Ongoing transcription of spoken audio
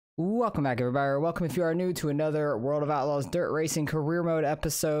Welcome back, everybody, or welcome if you are new to another World of Outlaws Dirt Racing Career Mode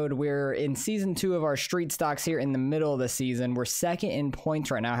episode. We're in Season 2 of our Street Stocks here in the middle of the season. We're second in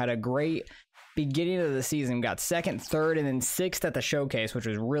points right now. Had a great beginning of the season. Got second, third, and then sixth at the showcase, which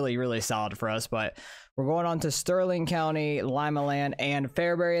was really solid for us. But we're going on to Sterling County, Limaland, and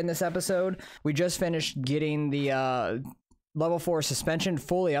Fairbury in this episode. We just finished getting the level 4 suspension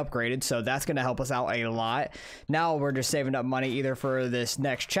fully upgraded, so that's going to help us out a lot. Now we're just saving up money either for this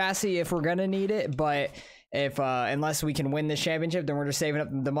next chassis if we're going to need it, but if unless we can win this championship, then we're just saving up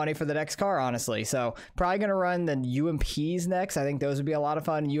the money for the next car, honestly. So probably going to run the UMPs next. I think those would be a lot of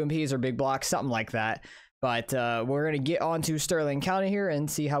fun. UMPs or big blocks, something like that. But we're going to get on to Sterling County here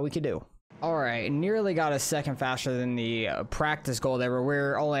and see how we could do. All right, nearly got a second faster than the practice goal there.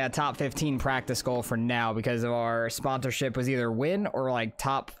 We're only a top 15 practice goal for now because of our sponsorship was either win or like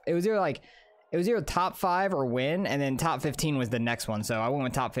top. It was either top 5 or win, and then top 15 was the next one. So I went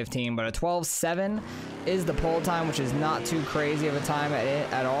with top 15, but a 12:7 is the pole time, which is not too crazy of a time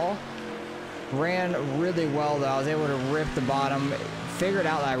at all. Ran really well though. I was able to rip the bottom. Figured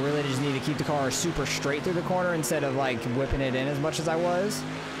out that I really just need to keep the car super straight through the corner instead of like whipping it in as much as I was.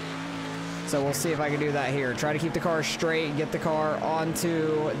 So we'll see if I can do that here. Try to keep the car straight, get the car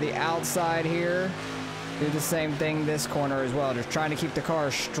onto the outside here. Do the same thing this corner as well. Just trying to keep the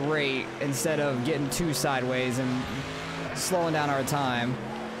car straight instead of getting too sideways and slowing down our time.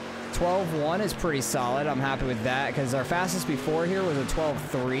 12:1 is pretty solid. I'm happy with that because our fastest before here was a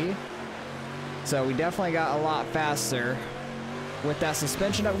 12:3. So we definitely got a lot faster with that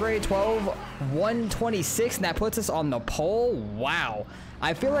suspension upgrade. 12:126, and that puts us on the pole. Wow.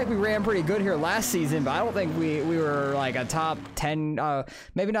 I feel like we ran pretty good here last season, but I don't think we were like a top 10,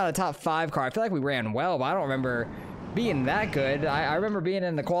 maybe not a top 5 car. I feel like we ran well, but I don't remember being that good. I remember being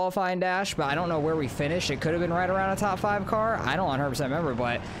in the qualifying dash, but I don't know where we finished. It could have been right around a top 5 car. I don't 100% remember,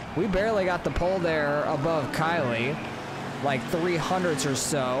 but we barely got the pole there above Kylie, like 300ths or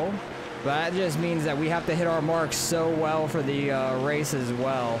so. But that just means that we have to hit our marks so well for the race as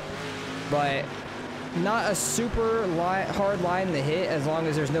well. But not a super hard line to hit as long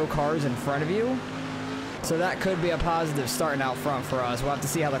as there's no cars in front of you. So that could be a positive starting out front for us. We'll have to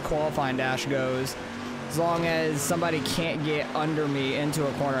see how the qualifying dash goes. As long as somebody can't get under me into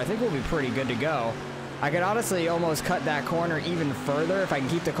a corner, I think we'll be pretty good to go. I could honestly almost cut that corner even further if I can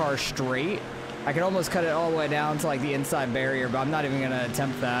keep the car straight. I could almost cut it all the way down to like the inside barrier, but I'm not even going to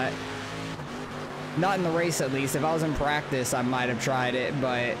attempt that. Not in the race, at least. If I was in practice, I might have tried it,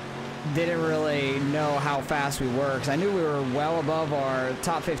 but didn't really know how fast we were because I knew we were well above our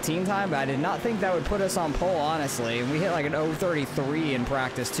top 15 time, but I did not think that would put us on pole, honestly. And we hit like an 0:33 in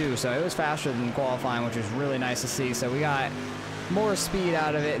practice too, so it was faster than qualifying, which was really nice to see. So we got more speed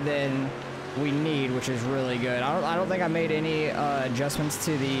out of it than we need, which is really good. I don't think I made any adjustments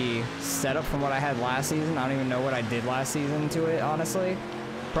to the setup from what I had last season. I don't even know what I did last season to it, honestly.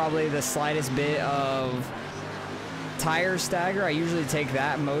 Probably the slightest bit of tire stagger. I usually take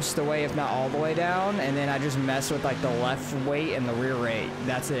that most of the way, if not all the way down, and then I just mess with like the left weight and the rear weight.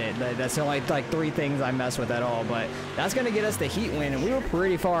 That's it. That's the only like 3 things I mess with at all, but that's going to get us the heat win, and we were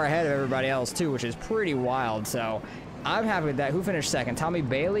pretty far ahead of everybody else too, which is pretty wild. So I'm happy with that. Who finished second? Tommy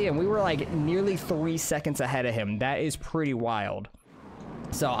Bailey, and we were like nearly 3 seconds ahead of him. That is pretty wild.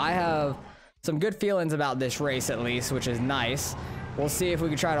 So I have some good feelings about this race, at least, which is nice. We'll see if we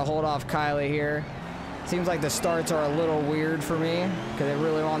can try to hold off Kylie here. Seems like the starts are a little weird for me because it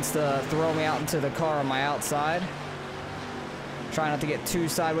really wants to throw me out into the car on my outside. Try not to get too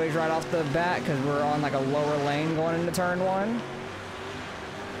sideways right off the bat because we're on like a lower lane going into turn 1.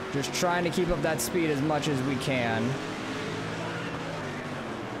 Just trying to keep up that speed as much as we can.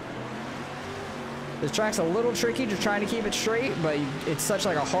 This track's a little tricky, just trying to keep it straight, but it's such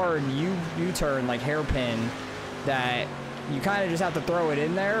like a hard U-turn, like hairpin, that you kind of just have to throw it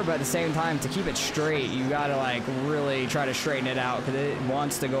in there, but at the same time, to keep it straight, you gotta like really try to straighten it out because it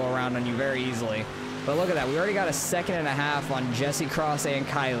wants to go around on you very easily. But look at that, we already got a 1.5 seconds on Jessie Cross and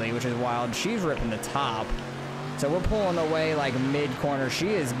Kylie, which is wild. She's ripping the top. So we're pulling away like mid-corner. She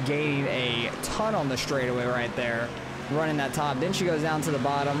is gaining a ton on the straightaway right there, running that top. Then she goes down to the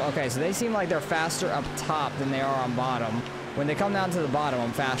bottom. Okay, so they seem like they're faster up top than they are on bottom. When they come down to the bottom,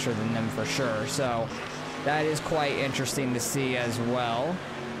 I'm faster than them for sure. So that is quite interesting to see as well.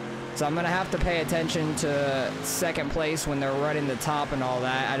 So I'm going to have to pay attention to second place when they're running the top and all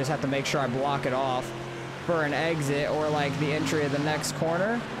that. I just have to make sure I block it off for an exit or like the entry of the next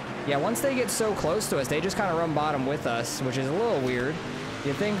corner. Yeah, once they get so close to us, they just kind of run bottom with us, which is a little weird.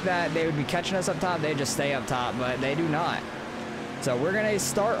 You'd think that they would be catching us up top, they just stay up top, but they do not. So we're gonna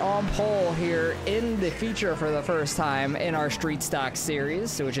start on pole here in the feature for the first time in our Street Stock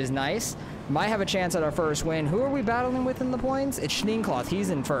series, which is nice. Might have a chance at our first win. Who are we battling with in the points? It's Schneenkloth.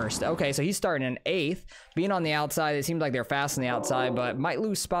 He's in first. Okay, so he's starting in 8th. Being on the outside, it seems like they're fast on the outside, but might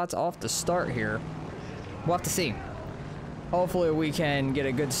lose spots off the start here. We'll have to see. Hopefully we can get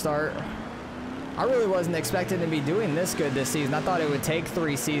a good start. I really wasn't expecting to be doing this good this season. I thought it would take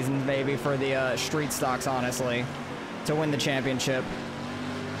 3 seasons maybe for the Street Stocks, honestly, to win the championship,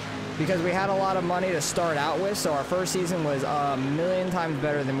 because we had a lot of money to start out with. So our first season was a million times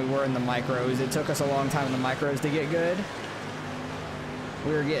better than we were in the micros. It took us a long time in the micros to get good.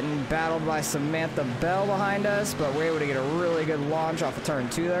 We were getting battled by Samantha Bell behind us, but we were able to get a really good launch off of turn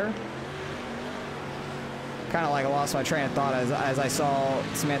 2 there. Kind of like I lost my train of thought as I saw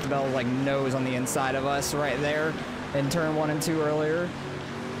Samantha Bell's like nose on the inside of us right there in turn 1 and 2 earlier.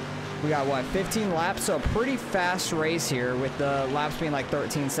 We got, what, 15 laps? So a pretty fast race here with the laps being like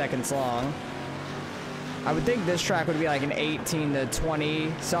 13 seconds long. I would think this track would be like an 18 to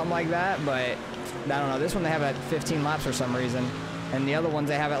 20, something like that, but I don't know. This one they have at 15 laps for some reason, and the other ones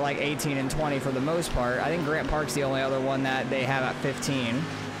they have at like 18 and 20 for the most part. I think Grant Park's the only other one that they have at 15,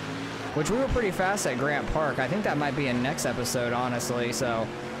 which we were pretty fast at Grant Park. I think that might be in next episode, honestly, so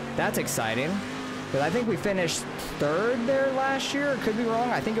that's exciting. But I think we finished 3rd there last year. Could be wrong.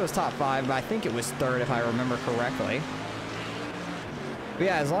 I think it was top 5, but I think it was 3rd if I remember correctly. But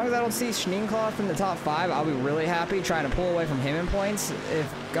yeah, as long as I don't see Schneenkloth in the top 5, I'll be really happy, trying to pull away from him in points.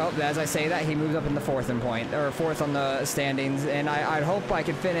 As I say that, he moves up in the 4th in point, or 4th on the standings, and I'd hope I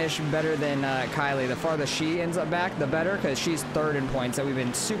could finish better than Kylie. The farthest she ends up back, the better, because she's 3rd in points, that we've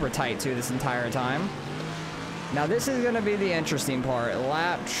been super tight to this entire time. Now this is going to be the interesting part,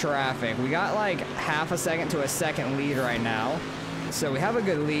 lap traffic. We got like half a second to a second lead right now. So we have a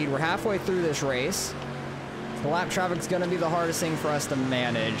good lead. We're halfway through this race. The lap traffic's going to be the hardest thing for us to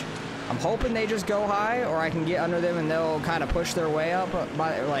manage. I'm hoping they just go high, or I can get under them and they'll kind of push their way up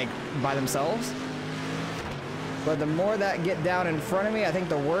by themselves. But the more that get down in front of me, I think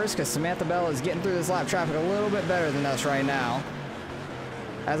the worse, because Samantha Bell is getting through this lap traffic a little bit better than us right now.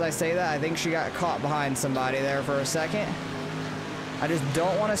 As I say that, I think she got caught behind somebody there for a second. I just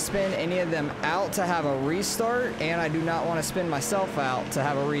don't want to spin any of them out to have a restart, and I do not want to spin myself out to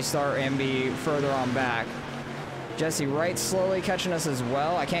have a restart and be further on back. Jesse Wright slowly catching us as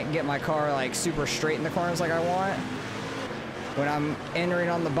well. I can't get my car like super straight in the corners like I want when I'm entering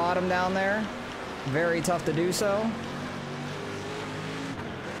on the bottom down there. Very tough to do so.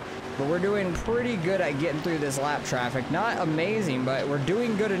 But we're doing pretty good at getting through this lap traffic. Not amazing, but we're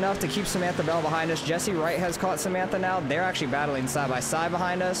doing good enough to keep Samantha Bell behind us. Jesse Wright has caught Samantha now. They're actually battling side by side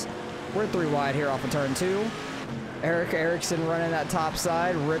behind us. We're 3 wide here off of turn 2. Eric Erickson running that top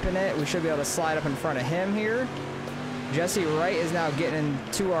side, ripping it. We should be able to slide up in front of him here. Jesse Wright is now getting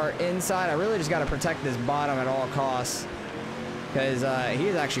to our inside. I really just got to protect this bottom at all costs, because he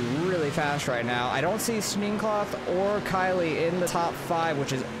is actually really fast right now. I don't see Schneenkloth or Kylie in the top 5,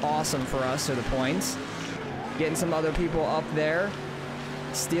 which is awesome for us to the points. Getting some other people up there,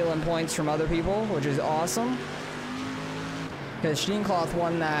 stealing points from other people, which is awesome. Because Schneenkloth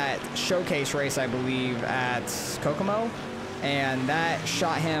won that showcase race, I believe, at Kokomo, and that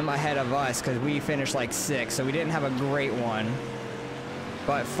shot him ahead of us because we finished like 6th, so we didn't have a great one.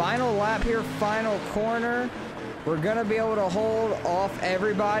 But final lap here, final corner. We're going to be able to hold off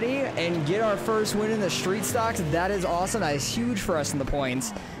everybody and get our first win in the Street Stocks. That is awesome. That is huge for us in the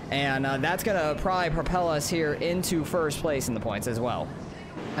points. And that's going to probably propel us here into first place in the points as well.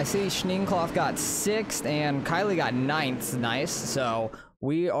 I see Schneenkloth got 6th and Kylie got 9th. Nice. So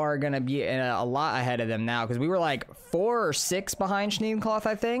we are going to be a lot ahead of them now, because we were like 4 or 6 behind Schneenkloth,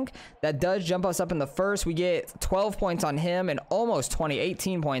 I think. That does jump us up in the first. We get 12 points on him and almost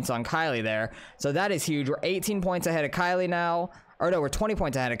 18 points on Kylie there. So that is huge. We're 18 points ahead of Kylie now. Or no, we're 20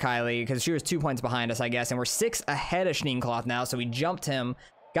 points ahead of Kylie because she was 2 points behind us, I guess. And we're 6 ahead of Schneenkloth now. So we jumped him,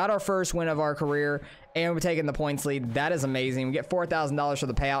 got our first win of our career, and we're taking the points lead. That is amazing. We get $4,000 for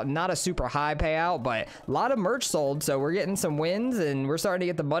the payout. Not a super high payout, but a lot of merch sold. So we're getting some wins, and we're starting to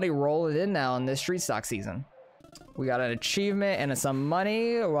get the money rolling in now in this Street Stock season. We got an achievement and some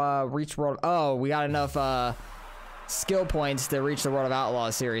money. Reach world. Oh, we got enough skill points to reach the World of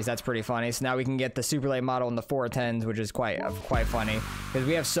Outlaws series. That's pretty funny. So now we can get the super late model in the 410s, which is quite funny, because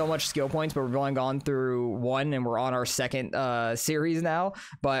we have so much skill points, but we've only gone through 1 and we're on our 2nd series now.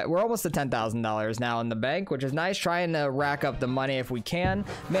 But we're almost at $10,000 now in the bank, which is nice. Trying to rack up the money if we can.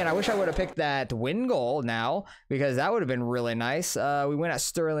 Man, I wish I would have picked that win goal now, because that would have been really nice. We went at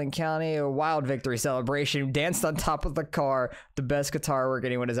Sterling County, a wild victory celebration, danced on top of the car, the best guitar work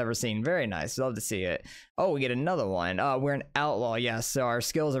anyone has ever seen. Very nice. Love to see it. Oh, we get another one. one? We're an outlaw, yes. So our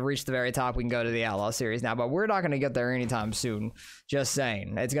skills have reached the very top. We can go to the outlaw series now, but we're not going to get there anytime soon. Just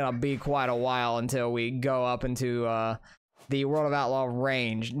saying. It's going to be quite a while until we go up into the World of Outlaw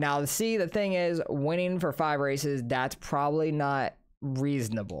range. Now, see, the thing is, winning for 5 races, that's probably not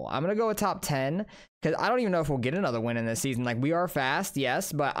reasonable. I'm going to go with top 10 because I don't even know if we'll get another win in this season. Like, we are fast,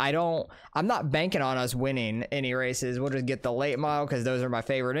 yes, but I'm not banking on us winning any races. We'll just get the late model because those are my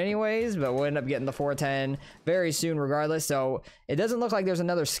favorite anyways, but we'll end up getting the 410 very soon regardless. So it doesn't look like there's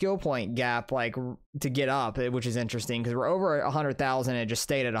another skill point gap like to get up, which is interesting because we're over 100,000 and it just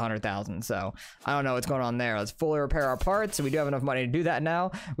stayed at 100,000. So I don't know what's going on there. Let's fully repair our parts. We do have enough money to do that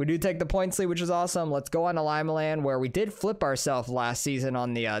now. We do take the points lead, which is awesome. Let's go on to Lima Land, where we did flip ourselves last season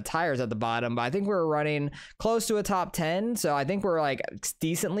on the tires at the bottom, but I think we were running close to a top 10. So I think we're like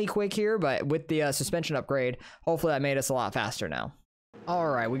decently quick here, but with the suspension upgrade, hopefully that made us a lot faster now. All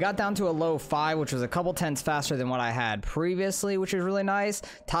right, we got down to a low 5, which was a couple tenths faster than what I had previously, which is really nice.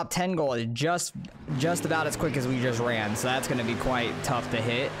 Top 10 goal is just about as quick as we just ran, so that's going to be quite tough to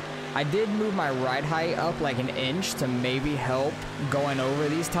hit. I did move my ride height up like an inch to maybe help going over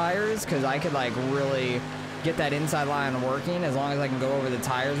these tires, because I could like really get that inside line working as long as I can go over the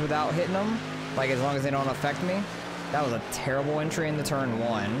tires without hitting them, like as long as they don't affect me. That was a terrible entry into turn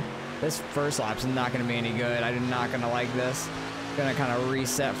 1. This first lap's not going to be any good. I'm not going to like this. Gonna kind of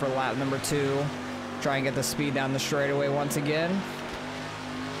reset for lap number 2. Try and get the speed down the straightaway once again.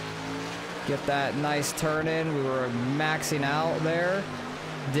 Get that nice turn in. We were maxing out there.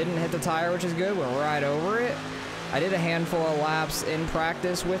 Didn't hit the tire, which is good. We're right over it. I did a handful of laps in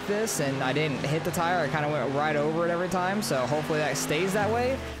practice with this, and I didn't hit the tire. I kind of went right over it every time, so hopefully that stays that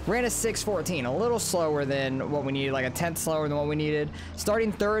way. Ran a 6:14, a little slower than what we needed, like a tenth slower than what we needed.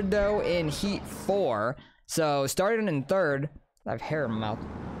 Starting third, though, in Heat 4. So starting in third, I have hair in my mouth,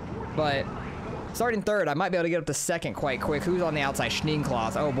 but starting third, I might be able to get up to second quite quick. Who's on the outside?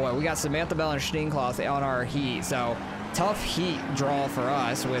 Schneekloth. Oh boy, we got Samantha Bell and Schneekloth on our heat, so tough heat draw for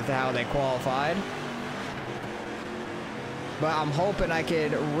us with how they qualified. But I'm hoping I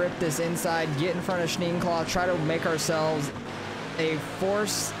could rip this inside, get in front of Schneekloth, try to make ourselves a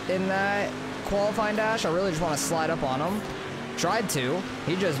force in that qualifying dash. I really just want to slide up on him. Tried to.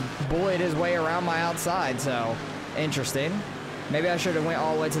 He just bullied his way around my outside, so interesting. Maybe I should have went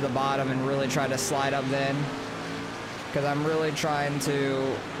all the way to the bottom and really tried to slide up then, because I'm really trying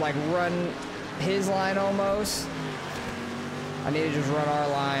to like run his line almost. I need to just run our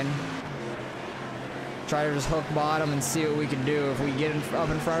line. Try to just hook bottom and see what we can do. If we get up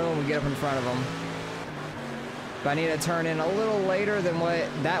in front of him, we get up in front of him. But I need to turn in a little later than what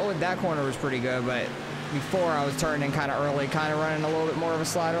that corner was pretty good, but before I was turning in kind of early, kind of running a little bit more of a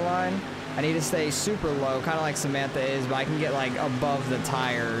slider line. I need to stay super low, kind of like Samantha is, but I can get like above the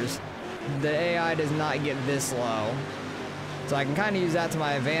tires. The AI does not get this low. So I can kind of use that to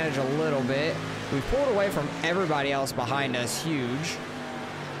my advantage a little bit. We've pulled away from everybody else behind us, huge.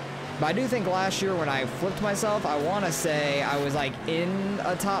 But I do think last year when I flipped myself, I want to say I was like in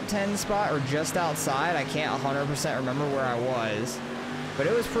a top 10 spot or just outside. I can't 100% remember where I was, but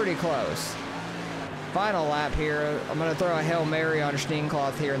it was pretty close. Final lap here. I'm going to throw a Hail Mary on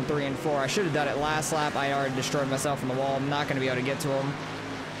Schneekloth here in 3 and 4. I should have done it last lap. I already destroyed myself in the wall. I'm not going to be able to get to him.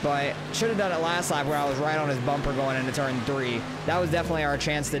 But should have done it last lap where I was right on his bumper going into turn 3. That was definitely our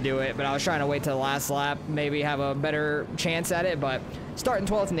chance to do it, but I was trying to wait till the last lap, maybe have a better chance at it. But starting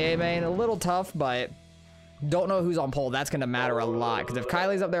 12th in the A main, a little tough, but don't know who's on pole. That's going to matter a lot, because if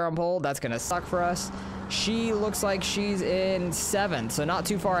Kylie's up there on pole, that's going to suck for us. She looks like she's in 7th, so not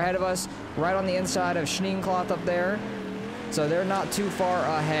too far ahead of us, right on the inside of Schneekloth up there. So they're not too far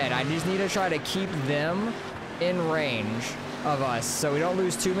ahead. I just need to try to keep them in range of us so we don't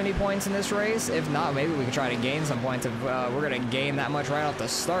lose too many points in this race. If not, maybe we can try to gain some points if we're going to gain that much right off the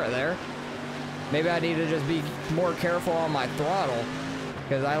start there. Maybe I need to just be more careful on my throttle,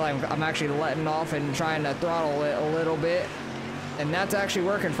 because I'm actually letting off and trying to throttle it a little bit. And that's actually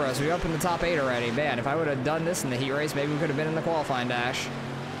working for us. We're up in the top 8 already. Man, if I would have done this in the heat race, maybe we could have been in the qualifying dash.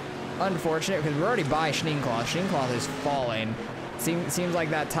 Unfortunate, because we're already by Schneekloth. Schneekloth is falling. Seems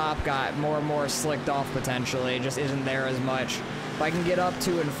like that top got more and more slicked off potentially. It just isn't there as much. If I can get up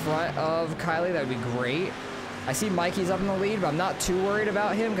to in front of Kylie, that would be great. I see Mikey's up in the lead, but I'm not too worried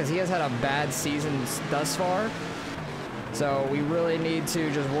about him because he has had a bad season thus far. So we really need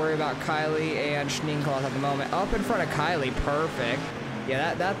to just worry about Kylie and Schneekloth at the moment. Up in front of Kylie, perfect.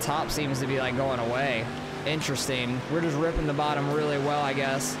 Yeah, that top seems to be like going away. Interesting. We're just ripping the bottom really well, I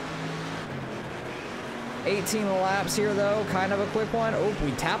guess. 18 laps here though, kind of a quick one. Oh,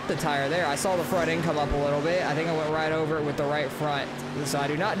 we tapped the tire there. I saw the front end come up a little bit. I think I went right over it with the right front. So I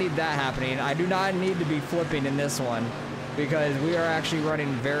do not need that happening. I do not need to be flipping in this one because we are actually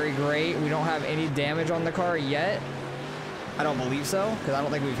running very great. We don't have any damage on the car yet. I don't believe so because I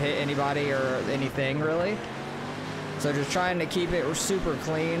don't think we've hit anybody or anything really. So just trying to keep it super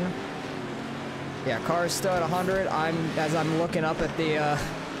clean. Yeah, car's still at 100. As I'm looking up at the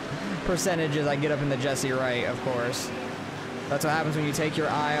percentages, I get up in the Jesse Wright, of course. That's what happens when you take your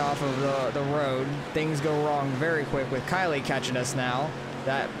eye off of the road. Things go wrong very quick with Kylie catching us now.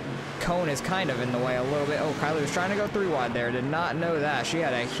 That cone is kind of in the way a little bit. Oh, Kylie was trying to go 3 wide there. Did not know that. She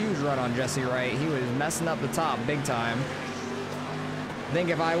had a huge run on Jesse Wright. He was messing up the top big time. I think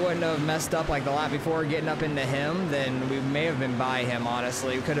if I wouldn't have messed up like the lap before getting up into him, then we may have been by him,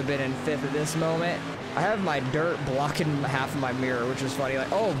 honestly. We could have been in 5th at this moment. I have my dirt blocking half of my mirror, which is funny.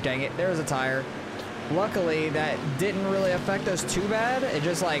 Like, oh, dang it, there's a tire. Luckily, that didn't really affect us too bad. It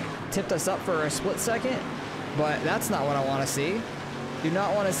just, like, tipped us up for a split second. But that's not what I want to see. Do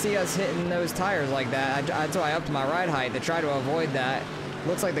not want to see us hitting those tires like that. That's why I upped my ride height to try to avoid that.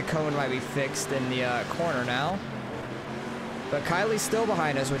 Looks like the cone might be fixed in the corner now. But Kylie's still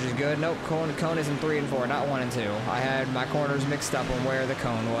behind us, which is good. Nope, cone is in 3 and 4, not 1 and 2. I had my corners mixed up on where the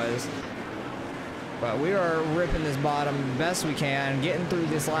cone was. But we are ripping this bottom best we can, getting through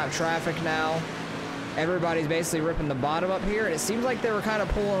this lap traffic now. Everybody's basically ripping the bottom up here, and it seems like they were kind of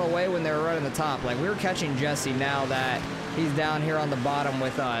pulling away when they were running the top. Like, we were catching Jesse now that he's down here on the bottom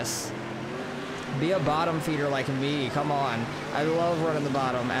with us. Be a bottom feeder like me, come on. I love running the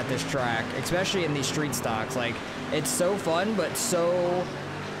bottom at this track, especially in these street stocks. Like, it's so fun, but so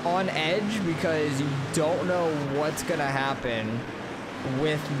on edge because you don't know what's gonna happen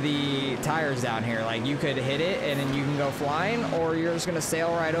with the tires down here. Like, you could hit it and then you can go flying, or you're just gonna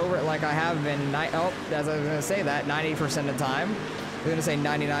sail right over it like I have been. Oh, as I was gonna say that, 90% of the time. I was gonna say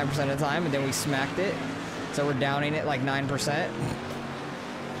 99% of the time, and then we smacked it. So we're downing it like 9%.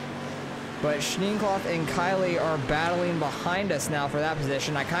 But Schneenkloth and Kylie are battling behind us now for that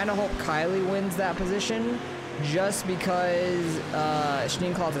position. I kind of hope Kylie wins that position just because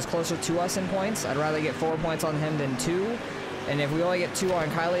Schneenkloth is closer to us in points. I'd rather get 4 points on him than 2. And if we only get 2 on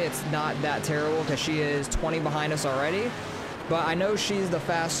Kylie, it's not that terrible because she is 20 behind us already. But I know she's the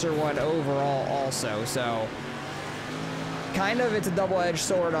faster one overall also, so kind of it's a double-edged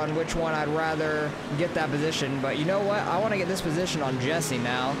sword on which one I'd rather get that position. But you know what? I want to get this position on Jesse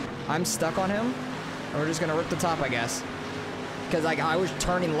now. I'm stuck on him, and we're just going to rip the top, I guess. Because like, I was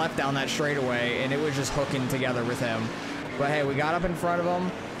turning left down that straightaway, and it was just hooking together with him. But hey, we got up in front of him.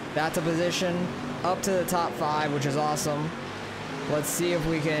 That's a position up to the top 5, which is awesome. Let's see if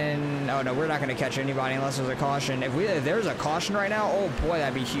we can... Oh, no, we're not going to catch anybody unless there's a caution. If there's a caution right now, oh, boy,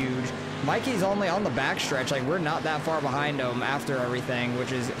 that'd be huge. Mikey's only on the backstretch. Like, we're not that far behind him after everything,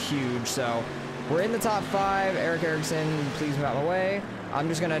 which is huge. So, we're in the top 5. Eric Erickson, please move out of my way. I'm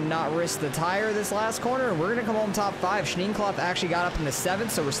just going to not risk the tire this last corner. We're going to come home top 5. Schneenkloth actually got up in the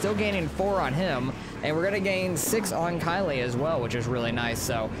 7th, so we're still gaining 4 on him. And we're going to gain 6 on Kylie as well, which is really nice.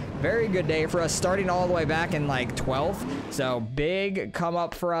 So, very good day for us, starting all the way back in, like, 12th. So, big come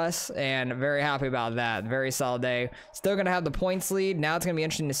up for us, and very happy about that. Very solid day. Still going to have the points lead. Now it's going to be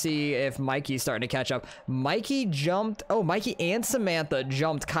interesting to see if Mikey's starting to catch up. Mikey jumped... Oh, Mikey and Samantha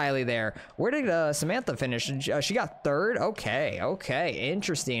jumped Kylie there. Where did Samantha finish? She got 3rd? Okay.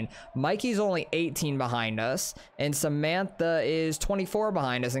 Interesting. Mikey's only 18 behind us, and Samantha is 24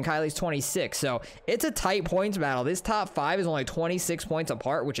 behind us, and Kylie's 26. So it's a tight points battle. This top 5 is only 26 points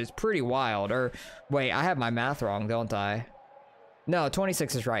apart, which is pretty wild. Or wait, I have my math wrong, don't I? No,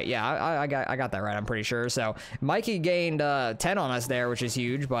 26 is right. Yeah, I got that right, I'm pretty sure. So Mikey gained 10 on us there, which is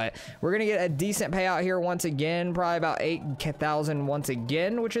huge, but we're gonna get a decent payout here once again, probably about 8,000 once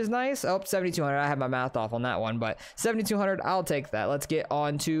again, which is nice. Oh, 7,200. I had my math off on that one, but 7,200, I'll take that. Let's get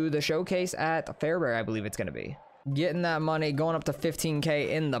on to the showcase at Fairbury, I believe it's gonna be. Getting that money, going up to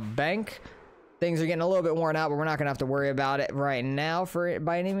 15K in the bank. Things are getting a little bit worn out, but we're not going to have to worry about it right now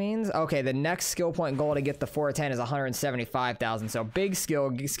by any means. Okay, the next skill point goal to get the 410 is 175,000. So big skill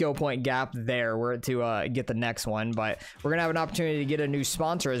point gap there. We're to get the next one, but we're going to have an opportunity to get a new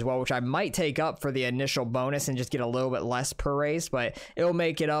sponsor as well, which I might take up for the initial bonus and just get a little bit less per race, but it'll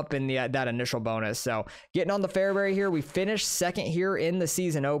make it up in the that initial bonus. So getting on the Fairbury here, we finished 2nd here in the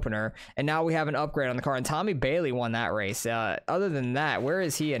season opener, and now we have an upgrade on the car, and Tommy Bailey won that race. Other than that, where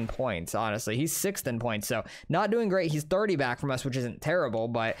is he in points? Honestly, he's 6th in points, so not doing great. He's 30 back from us, which isn't terrible,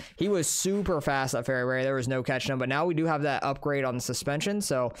 but he was super fast at Fairbury. There was no catching him, but now we do have that upgrade on the suspension,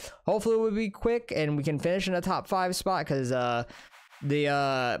 so hopefully it will be quick and we can finish in a top 5 spot, because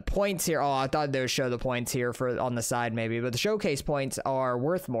The points here, oh, I thought they would show the points here for on the side maybe, but the showcase points are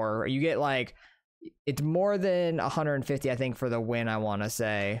worth more. You get like, it's more than 150, I think, for the win, I want to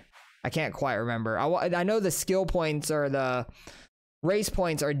say. I can't quite remember. I know the skill points or the race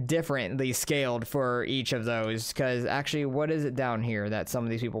points are differently scaled for each of those, because actually, what is it down here that some of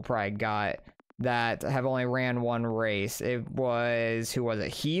these people probably got that have only ran one race? It was, who was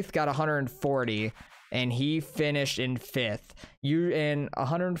it? Heath got 140, and he finished in 5th. And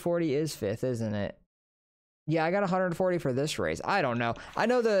 140 is 5th, isn't it? Yeah, I got 140 for this race. I don't know. I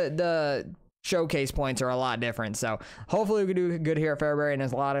know the showcase points are a lot different, so hopefully we can do good here at Fairbury, and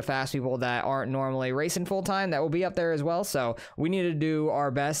there's a lot of fast people that aren't normally racing full-time that will be up there as well, so we need to do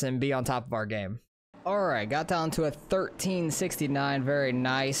our best and be on top of our game. All right, got down to a 1369, very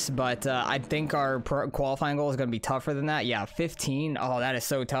nice, but I think our qualifying goal is going to be tougher than that. Yeah, 15, oh, that is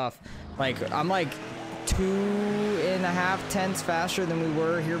so tough. Like, I'm like 2.5 tenths faster than we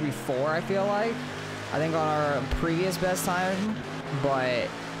were here before, I feel like. I think on our previous best time, but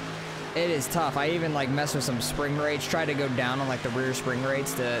it is tough. I even like mess with some spring rates, try to go down on like the rear spring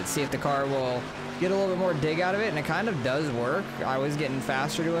rates to see if the car will get a little bit more dig out of it, and it kind of does work. I was getting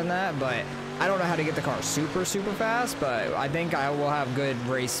faster doing that, but I don't know how to get the car super fast, but I think I will have good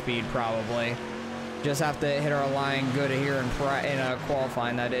race speed probably. Just have to hit our line good here in a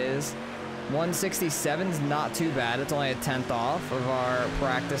qualifying, that is. 167's not too bad. It's only a 10th off of our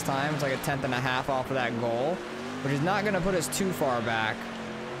practice time. It's like a 10.5 off of that goal, which is not going to put us too far back,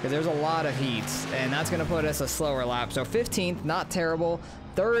 because there's a lot of heats, and that's going to put us a slower lap. So 15th, not terrible.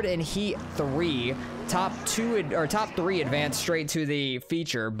 3rd in heat 3. Top 3 advance straight to the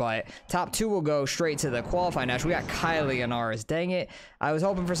feature, but top 2 will go straight to the qualifying dash. We got Kylie in ours. Dang it. I was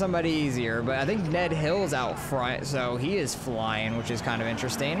hoping for somebody easier, but I think Ned Hill's out front, so he is flying, which is kind of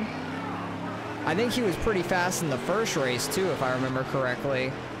interesting. I think he was pretty fast in the first race, too, if I remember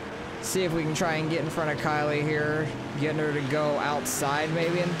correctly. See if we can try and get in front of Kylie here, getting her to go outside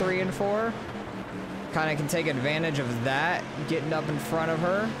maybe in 3 and 4. Kind of can take advantage of that, getting up in front of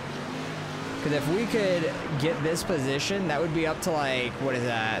her. Because if we could get this position, that would be up to like, what is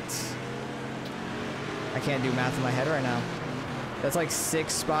that? I can't do math in my head right now. That's like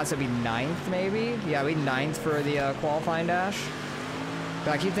 6 spots, it'd be 9th maybe? Yeah, it'd be 9th for the qualifying dash.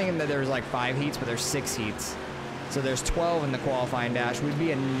 But I keep thinking that there's like 5 heats, but there's 6 heats. So there's 12 in the qualifying dash. We'd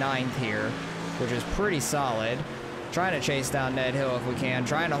be in 9th here, which is pretty solid. Trying to chase down Ned Hill if we can.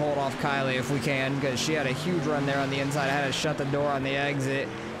 Trying to hold off Kylie if we can, because she had a huge run there on the inside. I had to shut the door on the exit.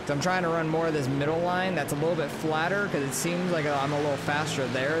 So I'm trying to run more of this middle line that's a little bit flatter, because it seems like I'm a little faster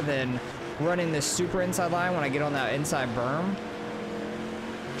there than running this super inside line when I get on that inside berm.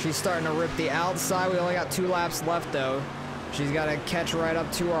 She's starting to rip the outside. We only got 2 laps left, though. She's got to catch right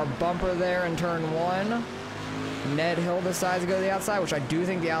up to our bumper there in turn 1. Ned Hill decides to go to the outside, which I do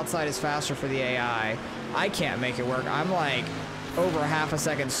think the outside is faster for the AI. I can't make it work. I'm like over half a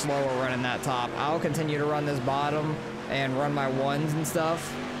second slower running that top. I'll continue to run this bottom and run my ones and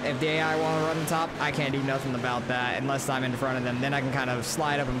stuff. If the AI want to run the top, I can't do nothing about that unless I'm in front of them. Then I can kind of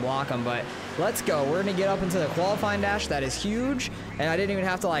slide up and block them. But let's go. We're going to get up into the qualifying dash. That is huge. And I didn't even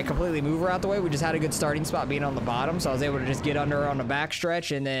have to like completely move her out the way. We just had a good starting spot being on the bottom. So I was able to just get under her on the back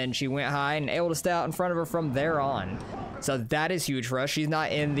stretch. And then she went high and able to stay out in front of her from there on. So that is huge for us. She's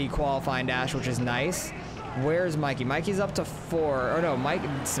not in the qualifying dash, which is nice. Where's Mikey? Mikey's up to 4. Or no,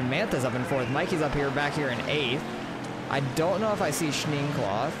 Samantha's up in 4th. Mikey's up here, back here in 8th. I don't know if I see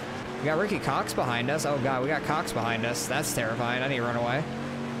Schneenkloth. We got Ricky Cox behind us. Oh god, we got Cox behind us. That's terrifying. I need to run away.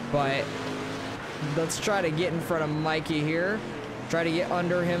 But let's try to get in front of Mikey here. Try to get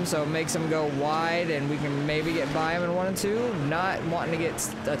under him so it makes him go wide and we can maybe get by him in 1 and 2. Not wanting to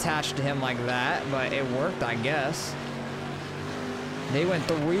get attached to him like that, but it worked, I guess. They went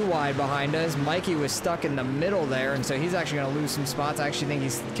 3 wide behind us. Mikey was stuck in the middle there, and so he's actually going to lose some spots. I actually think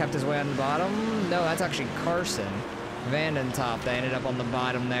he's kept his way on the bottom. No, that's actually Carson. Vandentop, they ended up on the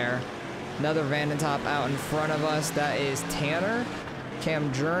bottom there. Another Vandentop out in front of us. That is Tanner.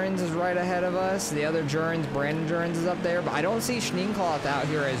 Cam Jurens is right ahead of us. The other Jurens, Brandon Jurens, is up there. But I don't see Schneenkloth out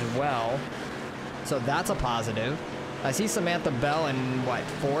here as well. So that's a positive. I see Samantha Bell in, what,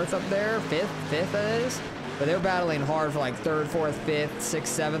 4th up there? 5th that is? But they're battling hard for like 3rd, 4th, 5th, 6th,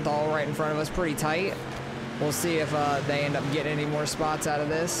 7th, all right in front of us. Pretty tight. We'll see if they end up getting any more spots out of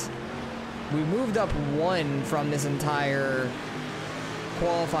this. We moved up 1 from this entire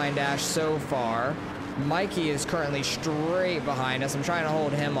qualifying dash so far. Mikey is currently straight behind us. I'm trying to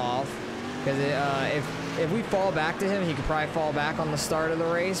hold him off because if we fall back to him, he could probably fall back on the start of the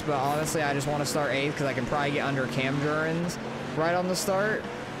race. But honestly, I just want to start 8th because I can probably get under Cam Jurens right on the start.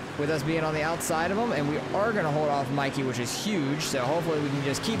 with us being on the outside of him, and we are going to hold off Mikey, which is huge. So hopefully we can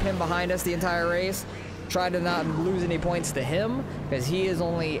just keep him behind us the entire race. Try to not lose any points to him, because he is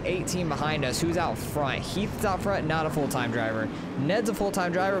only 18 behind us. Who's out front? Heath's out front, not a full-time driver. Ned's a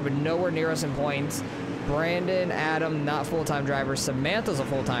full-time driver, but nowhere near us in points. Brandon, Adam, not full-time driver. Samantha's a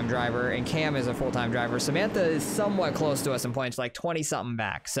full-time driver, and Cam is a full-time driver. Samantha is somewhat close to us in points, like 20-something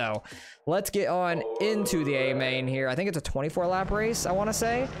back. So let's get on into the A main here. I think it's a 24-lap race, I want to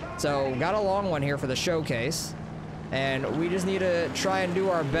say. So got a long one here for the showcase. And we just need to try and do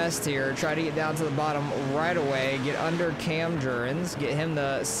our best here. Try to get down to the bottom right away. Get under Cam Jurens. Get him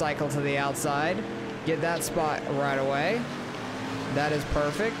to cycle to the outside. Get that spot right away. That is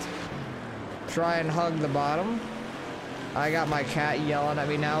perfect. Try and hug the bottom. I got my cat yelling at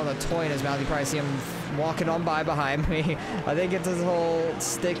me now with a toy in his mouth. You probably see him walking on by behind me. I think it's his whole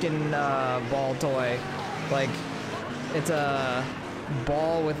stick and ball toy. Like, it's a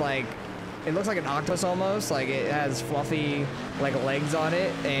ball with like, it looks like an octopus almost. Like it has fluffy like legs on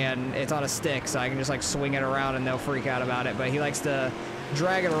it, and it's on a stick, so I can just like swing it around and they'll freak out about it. But he likes to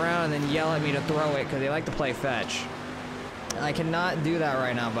drag it around and then yell at me to throw it because they like to play fetch. I cannot do that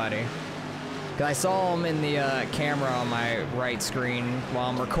right now, buddy. Because I saw him in the camera on my right screen while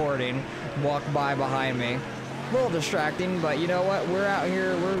I'm recording walk by behind me. A little distracting, but you know what? We're out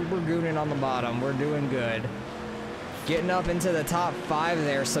here, we're gooning on the bottom. We're doing good. Getting up into the top 5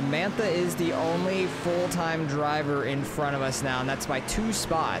 there. Samantha is the only full-time driver in front of us now, and that's by 2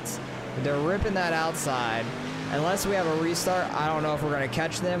 spots. They're ripping that outside. Unless we have a restart, I don't know if we're going to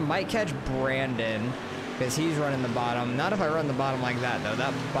catch them. Might catch Brandon, because he's running the bottom. Not if I run the bottom like that, though.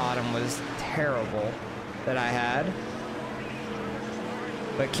 That bottom was terrible that I had.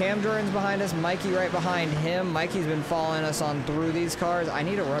 But Cam Jordan's behind us. Mikey right behind him. Mikey's been following us on through these cars. I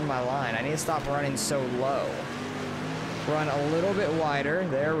need to run my line. I need to stop running so low. Run a little bit wider.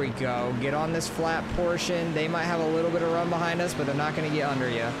 There we go. Get on this flat portion. They might have a little bit of run behind us, but they're not going to get under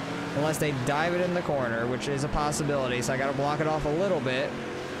you unless they dive it in the corner, which is a possibility. So I got to block it off a little bit.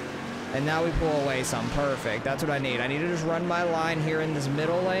 And now we pull away some. Perfect. That's what I need. I need to just run my line here in this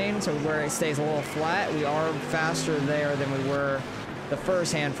middle lane, so where it stays a little flat. We are faster there than we were the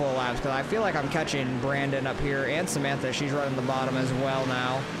first handful of laps, because I feel like I'm catching Brandon up here and Samantha. She's running the bottom as well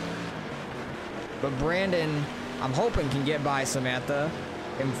now. But Brandon, I'm hoping, can get by Samantha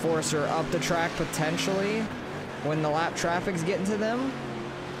and force her up the track potentially when the lap traffic's getting to them.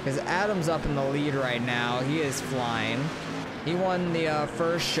 Because Adam's up in the lead right now. He is flying. He won the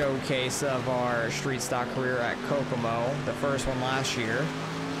first showcase of our street stock career at Kokomo, the first one last year.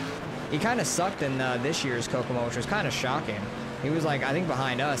 He kind of sucked in this year's Kokomo, which was kind of shocking. He was like, I think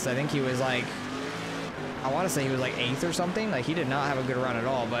behind us, I think he was like, I want to say he was like 8th or something. Like, he did not have a good run at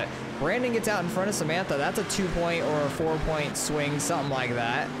all. But Brandon gets out in front of Samantha. That's a 2-point or a 4-point swing, something like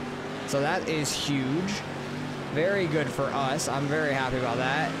that. So that is huge. Very good for us. I'm very happy about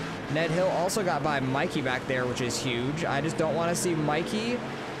that. Ned Hill also got by Mikey back there, which is huge. I just don't want to see Mikey,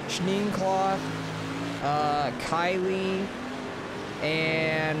 Schneencloth, Kylie,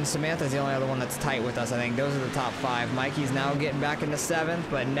 and Samantha's the only other one that's tight with us, I think. Those are the top 5. Mikey's now getting back into 7th,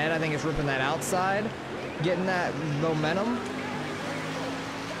 but Ned, I think, is ripping that outside, getting that momentum.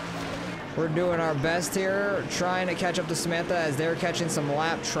 We're doing our best here, trying to catch up to Samantha as they're catching some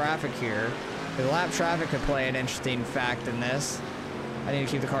lap traffic here. The lap traffic could play an interesting fact in this. I need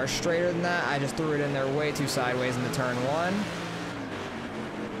to keep the car straighter than that. I just threw it in there way too sideways into turn 1.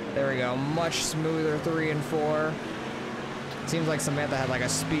 There we go. Much smoother 3 and 4. Seems like Samantha had like a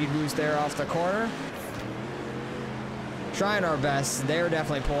speed boost there off the corner. Trying our best. They're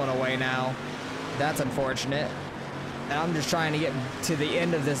definitely pulling away now. That's unfortunate. And I'm just trying to get to the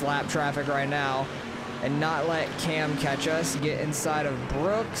end of this lap traffic right now and not let Cam catch us. Get inside of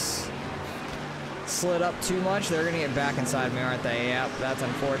Brooks. Slid up too much. They're going to get back inside me, aren't they? Yep, that's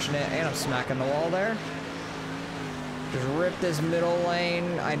unfortunate. And I'm smacking the wall there. Just rip this middle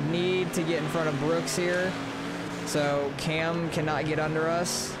lane. I need to get in front of Brooks here, so Cam cannot get under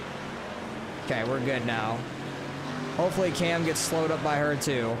us. Okay, we're good now. Hopefully Cam gets slowed up by her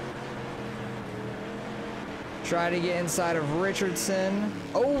too. Try to get inside of Richardson.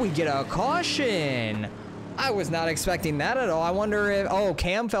 Oh, we get a caution. I was not expecting that at all. I wonder if, oh,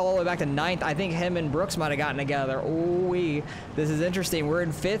 Cam fell all the way back to 9th. I think him and Brooks might have gotten together. Ooh-wee. This is interesting. We're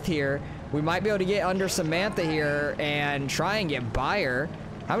in 5th here. We might be able to get under Samantha here and try and get by her.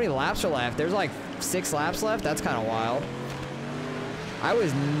 How many laps are left? There's like 6 laps left. That's kind of wild. I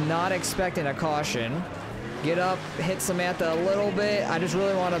was not expecting a caution. Get up, hit Samantha a little bit. I just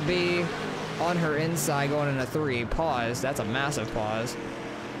really want to be on her inside going into 3. Pause. That's a massive pause.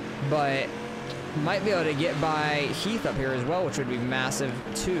 But Might be able to get by Heath up here as well, which would be massive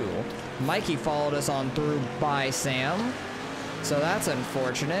too. Mikey followed us on through by Sam, so that's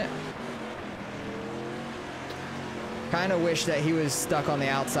unfortunate. Kind of wish that he was stuck on the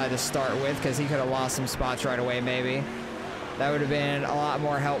outside to start with, because he could have lost some spots right away maybe. That would have been a lot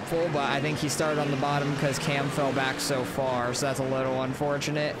more helpful, but I think he started on the bottom because Cam fell back so far, so that's a little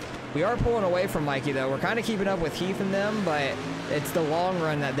unfortunate. We are pulling away from Mikey, though. We're kind of keeping up with Heath and them, but it's the long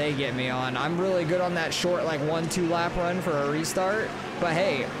run that they get me on. I'm really good on that short, like 1-2 lap run for a restart, but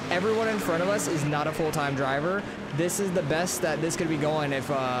hey, everyone in front of us is not a full-time driver. This is the best that this could be going if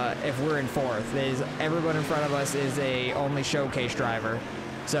we're in fourth. Is everyone in front of us is a only showcase driver,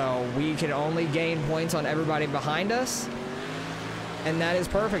 so we can only gain points on everybody behind us. And that is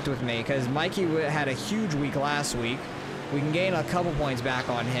perfect with me, because Mikey had a huge week last week. We can gain a couple points back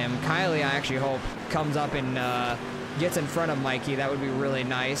on him. Kylie, I actually hope, comes up and gets in front of Mikey. That would be really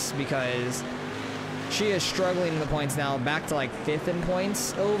nice, because she is struggling in the points now, back to like 5th in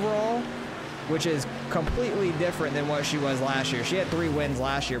points overall, which is completely different than what she was last year. She had 3 wins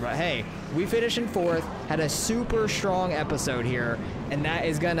last year, but hey, we finished in 4th, had a super strong episode here, and that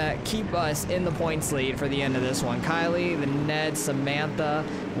is gonna keep us in the points lead for the end of this one. Kylie, the Ned, Samantha.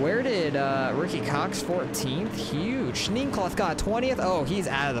 Where did Ricky Cox 14th? Huge. Schneencloth got 20th. Oh, he's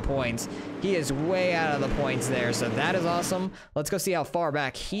out of the points. He is way out of the points there, so that is awesome. Let's go see how far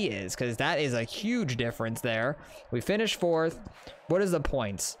back he is, because that is a huge difference there. We finished 4th. What is the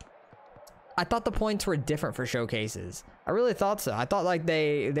points? I thought the points were different for showcases. I really thought so. I thought like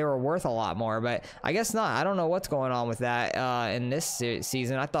they were worth a lot more, but I guess not. I don't know what's going on with that in this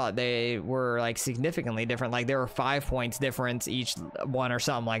season. I thought they were like significantly different. Like there were 5 points difference each one or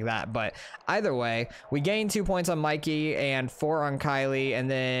something like that. But either way, we gained 2 points on Mikey and 4 on Kylie,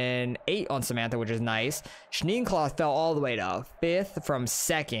 and then 8 on Samantha, which is nice. Schneencloth fell all the way to 5th from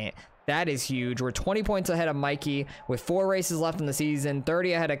 2nd. That is huge. We're 20 points ahead of Mikey with 4 races left in the season,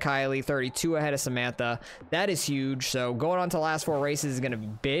 30 ahead of Kylie, 32 ahead of Samantha. That is huge. So going on to the last 4 races is going to be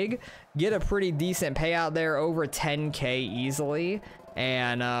big. Get a pretty decent payout there, over 10K easily.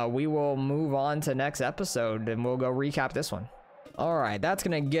 And we will move on to next episode and we'll go recap this one. All right, that's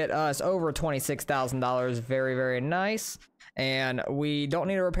going to get us over $26,000. Very, very nice. And we don't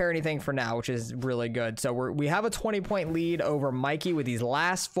need to repair anything for now, which is really good. So we have a 20-point lead over Mikey with these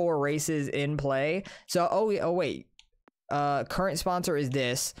last 4 races in play. So oh wait, current sponsor is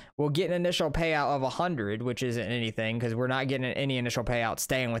this. We'll get an initial payout of 100, which isn't anything because we're not getting any initial payout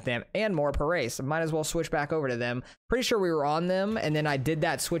staying with them, and more per race. So might as well switch back over to them. Pretty sure we were on them, and then I did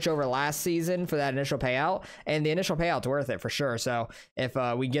that switch over last season for that initial payout, and the initial payout's worth it for sure. So if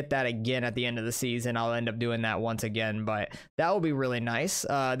we get that again at the end of the season, I'll end up doing that once again, but that will be really nice.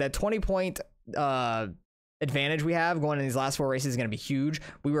 That 20-point advantage we have going in these last 4 races is going to be huge.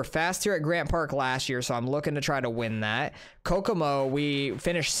 We were fast here at Grant Park last year, so I'm looking to try to win that. Kokomo, we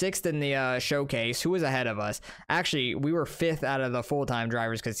finished 6th in the showcase. Who was ahead of us? Actually, we were 5th out of the full-time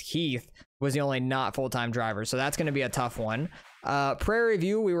drivers because Heath was the only not full-time driver, so that's going to be a tough one. Prairie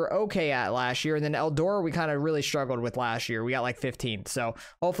View, we were okay at last year, and then Eldora, we kind of really struggled with last year. We got like 15th, so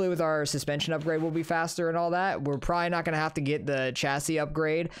hopefully with our suspension upgrade, we'll be faster and all that. We're probably not going to have to get the chassis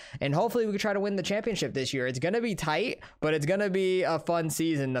upgrade, and hopefully we can try to win the championship this year. It's going to be tight, but it's going to be a fun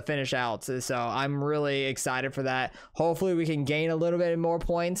season to finish out, so I'm really excited for that. Hopefully we can gain a little bit more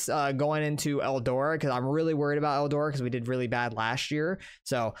points going into Eldora, because I'm really worried about Eldora because we did really bad last year.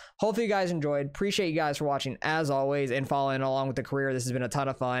 So hopefully you guys enjoyed. Appreciate you guys for watching as always and following along with the career. This has been a ton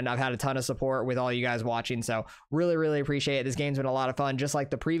of fun. I've had a ton of support with all you guys watching, so really appreciate it. This game's been a lot of fun, just like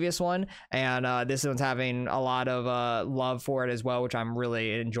the previous one, and this one's having a lot of love for it as well, which I'm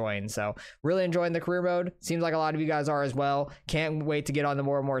really enjoying. So really enjoying the career mode. Seems like a lot of you guys are as well. Can't wait to get on the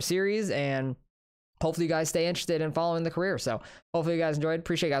more and more series, and hopefully you guys stay interested in following the career. So hopefully you guys enjoyed.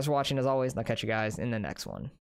 Appreciate you guys for watching as always, and I'll catch you guys in the next one.